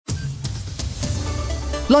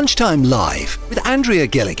Lunchtime Live with Andrea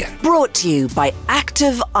Gilligan. Brought to you by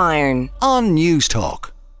Active Iron On News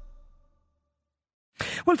Talk.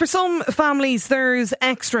 Well, for some families, there's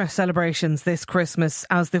extra celebrations this Christmas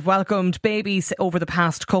as they've welcomed babies over the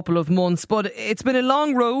past couple of months. But it's been a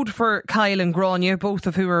long road for Kyle and Grainne, both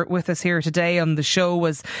of who are with us here today on the show,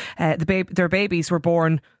 as their babies were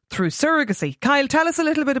born through surrogacy. Kyle, tell us a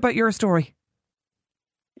little bit about your story.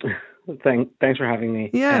 Thanks for having me,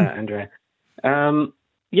 Andrea.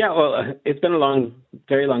 Well, it's been a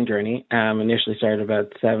very long journey. Initially started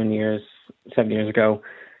about 7 years ago.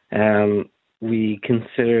 We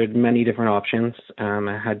considered many different options.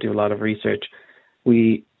 I had to do a lot of research.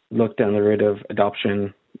 We looked down the route of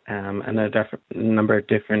adoption and a number of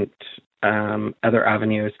different other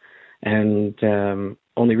avenues. And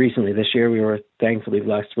only recently this year, we were thankfully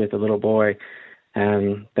blessed with a little boy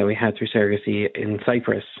that we had through surrogacy in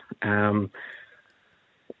Cyprus.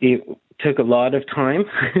 It took a lot of time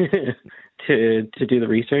to do the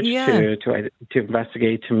research, to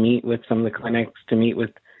investigate, to meet with some of the clinics, to meet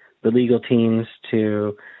with the legal teams,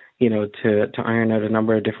 to iron out a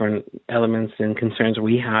number of different elements and concerns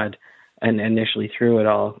we had, and initially through it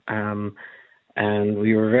all. And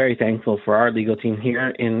we were very thankful for our legal team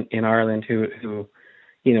here in Ireland, who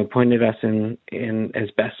pointed us in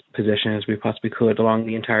as best position as we possibly could along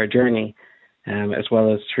the entire journey, as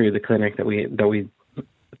well as through the clinic that we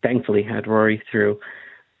thankfully had Rory through.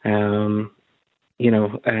 It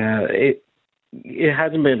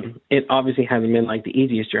obviously hasn't been like the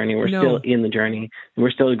easiest journey. We're still in the journey, and we're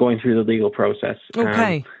still going through the legal process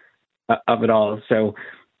of it all. So,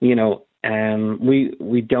 we don't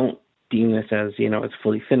deem this as, it's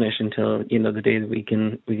fully finished until, the day that we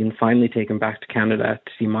can finally take him back to Canada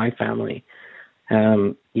to see my family.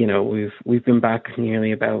 We've been back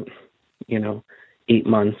nearly about, 8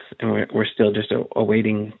 months, and we're still just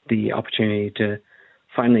awaiting the opportunity to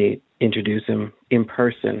finally introduce him in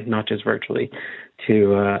person, not just virtually,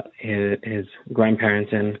 to his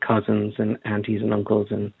grandparents and cousins and aunties and uncles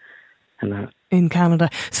and that. In Canada.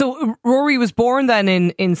 So Rory was born then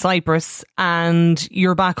in Cyprus, and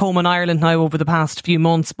you're back home in Ireland now over the past few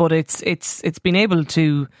months, but it's been able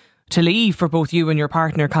to leave for both you and your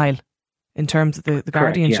partner, Kyle, in terms of the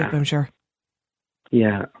guardianship, I'm sure.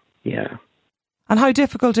 Yeah. And how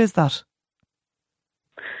difficult is that?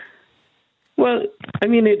 Well, I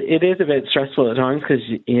mean, it is a bit stressful at times because,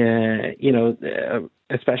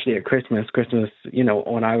 especially at Christmas,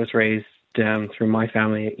 when I was raised through my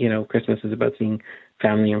family, Christmas is about seeing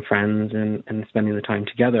family and friends and spending the time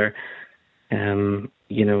together. Not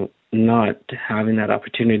having that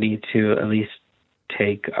opportunity to at least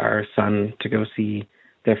take our son to go see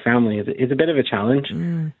their family is a bit of a challenge.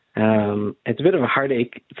 It's a bit of a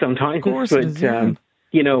heartache sometimes, of course, but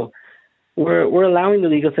we're allowing the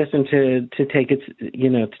legal system to take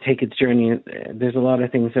its journey. There's a lot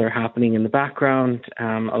of things that are happening in the background,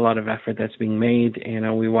 a lot of effort that's being made.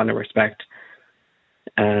 We want to respect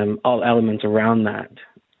all elements around that.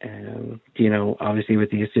 Obviously with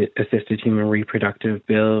the assisted human reproductive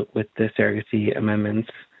bill, with the surrogacy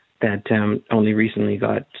amendments that only recently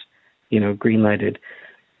got green lighted.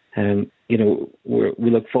 We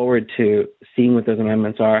look forward to seeing what those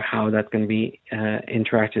amendments are, how that's going to be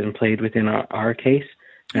interacted and played within our case.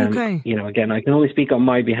 Again, I can only speak on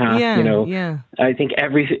my behalf. I think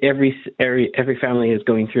every family is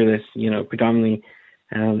going through this. Predominantly,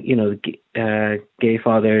 gay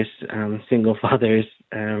fathers, single fathers.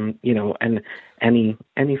 And any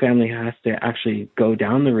family has to actually go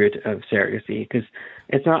down the route of surrogacy, because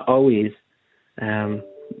it's not always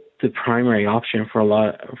the primary option for a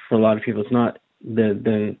lot of people. It's not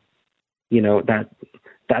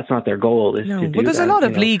that's not their goal, is to do but there's that. A lot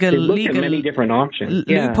of legal at many different options,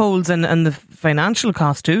 loopholes, and the financial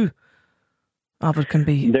cost too of it can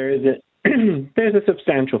be. There's a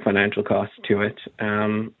substantial financial cost to it,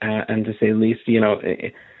 and to say the least,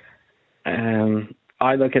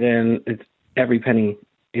 I look at it and it's every penny.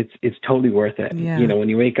 It's totally worth it. When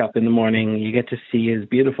you wake up in the morning, you get to see his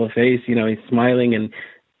beautiful face. He's smiling and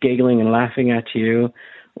giggling and laughing at you,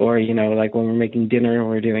 or like when we're making dinner,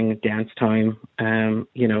 we're doing dance time,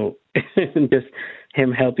 just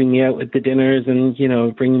him helping me out with the dinners and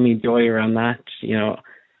bringing me joy around that.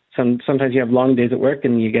 Sometimes you have long days at work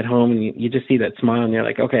and you get home and you just see that smile and you're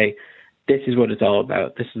like, okay, this is what it's all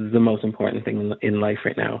about. This is the most important thing in life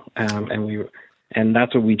right now, and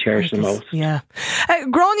that's what we cherish the most.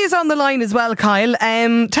 Grainne's on the line as well, Kyle.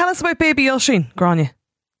 Tell us about baby Oisín, Grainne.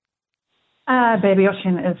 Baby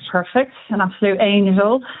Oisín is perfect, an absolute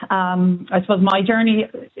angel. I suppose my journey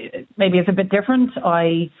maybe is a bit different.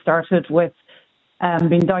 I started with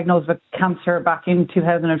been diagnosed with cancer back in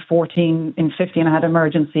 2014. In 15, I had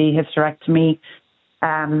emergency hysterectomy.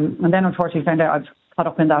 And then unfortunately found out I was caught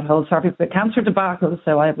up in that whole sort of the cancer debacle.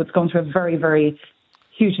 So I was going through a very, very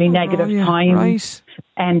hugely negative time. Right.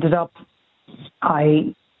 Ended up,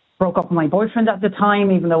 I broke up with my boyfriend at the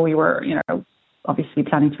time, even though we were, obviously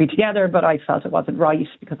planning to be together, but I felt it wasn't right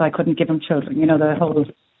because I couldn't give him children. The whole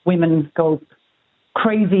women go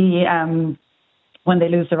crazy when they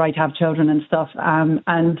lose the right to have children and stuff.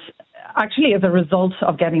 And actually, as a result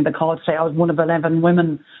of getting the call today, I was one of 11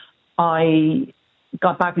 women. I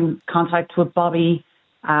got back in contact with Bobby,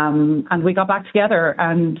 and we got back together.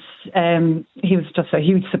 And he was just a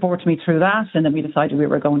huge support to me through that. And then we decided we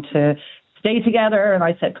were going to stay together. And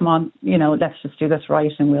I said, "Come on, let's just do this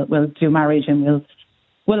right, and we'll do marriage, and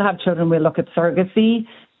we'll have children. We'll look at surrogacy."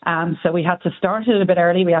 So we had to start it a bit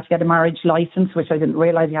early. We had to get a marriage license, which I didn't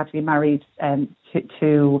realise you had to be married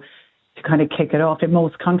to kind of kick it off in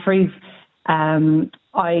most countries.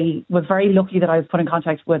 I was very lucky that I was put in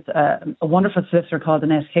contact with a wonderful solicitor called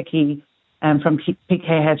Annette Hickey from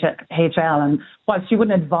PKHL. And while she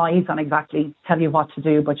wouldn't advise on exactly tell you what to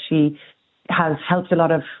do, but she has helped a lot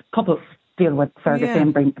of couples deal with surrogacy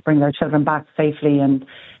and bring their children back safely and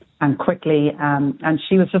quickly. And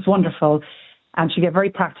she was just wonderful. And she gave very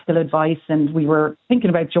practical advice. And we were thinking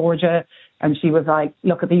about Georgia. And she was like,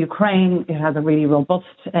 look at the Ukraine. It has a really robust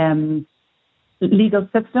legal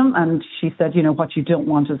system. And she said, what you don't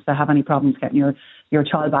want is to have any problems getting your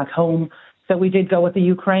child back home. So we did go with the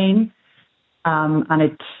Ukraine.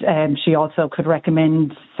 And she also could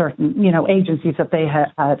recommend certain, agencies that they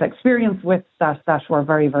had experience with that were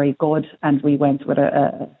very, very good. And we went with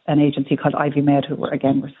an agency called Ivy Med, who were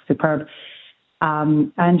superb.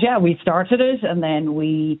 We started it, and then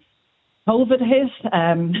COVID hit.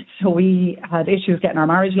 So we had issues getting our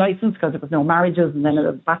marriage license because there was no marriages, and then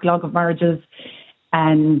a backlog of marriages.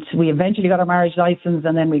 And we eventually got our marriage license,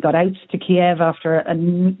 and then we got out to Kiev after a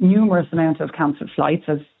numerous amount of cancelled flights.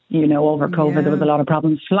 As over COVID, there was a lot of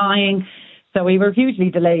problems flying. So we were hugely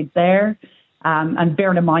delayed there. And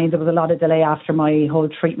bearing in mind, there was a lot of delay after my whole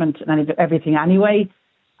treatment and everything anyway.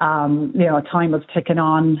 Time was ticking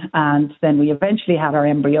on, and then we eventually had our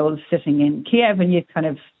embryos sitting in Kiev, and you kind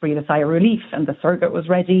of breathe a sigh of relief, and the surrogate was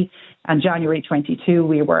ready. And January 22,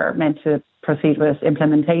 we were meant to proceed with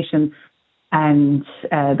implementation, and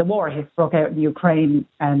the war broke out in Ukraine.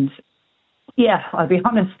 And I'll be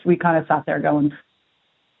honest, we kind of sat there going,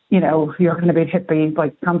 you're going to be hit by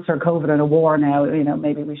cancer, COVID, and a war now.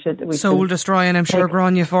 Maybe we should soul destroying. I'm sure,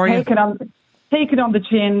 Grainne, for you. Take it on the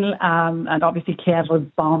chin, and obviously Kiev was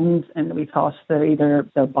bombed, and we thought that either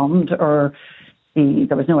they're bombed or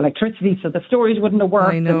there was no electricity, so the storage wouldn't have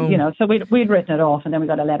worked. I know. And, so we'd written it off, and then we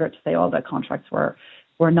got a letter to say all the contracts were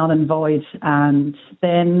null and void. And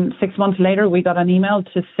then 6 months later, we got an email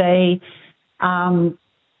to say,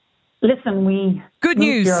 listen, we good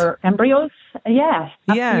news, your embryos. Yeah,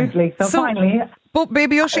 absolutely. So finally, but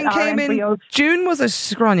baby Oisín came in June, was it,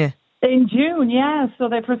 Grainne? In June, yeah. So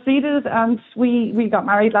they proceeded, and we got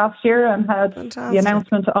married last year and had the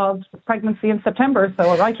announcement of pregnancy in September.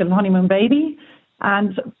 So a right little honeymoon baby.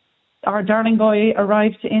 And our darling boy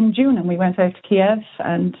arrived in June, and we went out to Kiev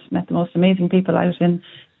and met the most amazing people out in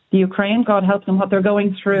the Ukraine. God help them what they're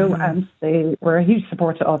going through. And they were a huge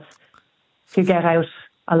support to us to get out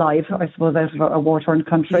alive, I suppose, out of a war-torn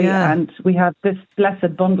country. Yeah. And we have this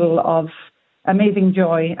blessed bundle of amazing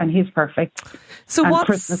joy, and he's perfect. So and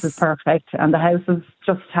Christmas is perfect, and the house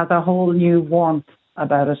just has a whole new warmth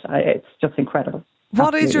about it. It's just incredible.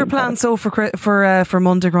 What is your plan for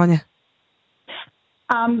Monday, Grainne?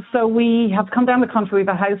 So we have come down the country. We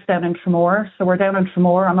have a house down in Tramore, so we're down in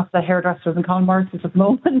Tramore. I'm at the hairdressers in Colmart at the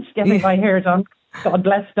moment, getting my hair done. God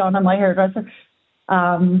bless Donna, my hairdresser.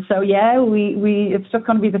 It's just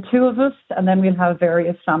going to be the two of us, and then we'll have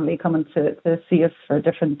various family coming to see us for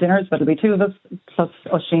different dinners, but it'll be two of us plus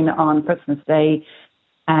Oisín on Christmas Day.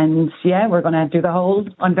 And we're going to do the whole,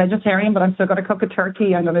 I'm vegetarian, but I'm still going to cook a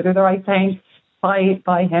turkey. I'm going to do the right thing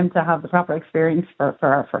by him to have the proper experience for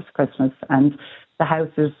our first Christmas. And the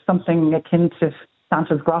house is something akin to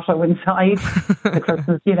Santa's grotto inside the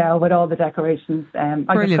Christmas, with all the decorations. I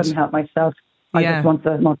just couldn't help myself. I just want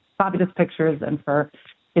the most fabulous pictures, and for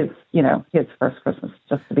his first Christmas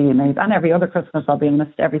just to be amazing. And every other Christmas, I'll be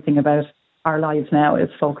honest, everything about our lives now is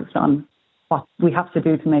focused on what we have to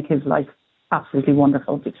do to make his life absolutely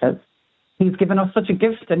wonderful, because he's given us such a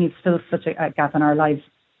gift, and he's still such a gap in our lives.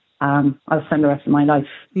 I'll spend the rest of my life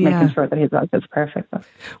making sure that his life is perfect.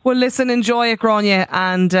 Well, listen, enjoy it, Grainne,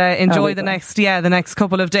 and enjoy the next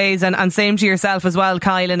couple of days, and same to yourself as well,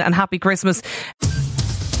 Kyle, and happy Christmas.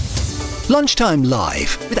 Lunchtime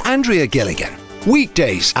Live with Andrea Gilligan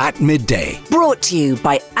Weekdays at midday Brought to you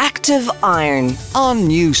by Active Iron. on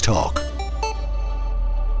News Talk.